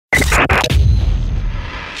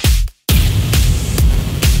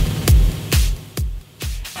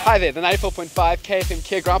Hi there, the 94.5 KFM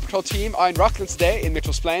Care Ground Patrol team are in Rockland today in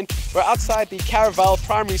Mitchell's Plain. We're outside the Caravelle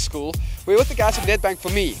Primary School. We're with the guys from Nedbank for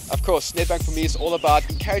Me. Of course, Nedbank for Me is all about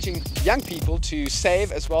encouraging young people to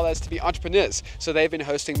save as well as to be entrepreneurs. So they've been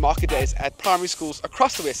hosting market days at primary schools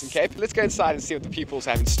across the Western Cape. Let's go inside and see what the pupils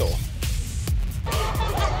have in store.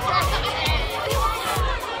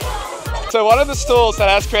 So one of the stalls that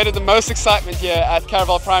has created the most excitement here at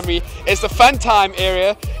Caravelle Primary is the fun time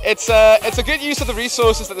area. It's a good use of the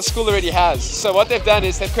resources that the school already has. So what they've done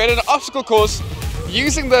is they've created an obstacle course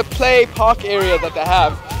using the play park area that they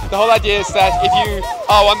have. The whole idea is that if you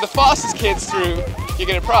are one of the fastest kids through, you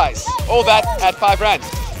get a prize. All that at R5.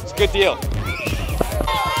 It's a good deal.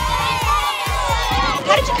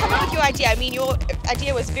 How did you come up with your idea? I mean, your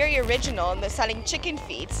idea was very original and they're selling chicken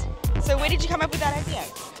feet. So where did you come up with that idea?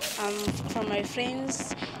 From my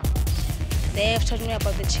friends. They have told me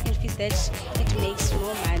about the chicken feet, that it makes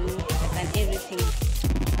more money than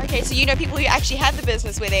everything. Okay, so you know people who actually have the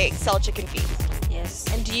business where they sell chicken feet? Yes.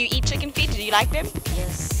 And do you eat chicken feet? Do you like them?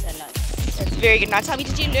 Yes, a lot. That's very good. Now tell me,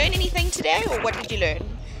 did you learn anything today or what did you learn?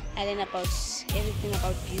 I learned about everything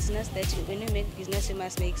about business, that when you make business you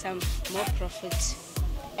must make some more profit.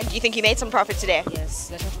 And do you think you made some profit today? Yes,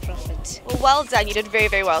 a lot of profit. Well done. You did very,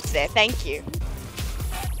 very well today. Thank you.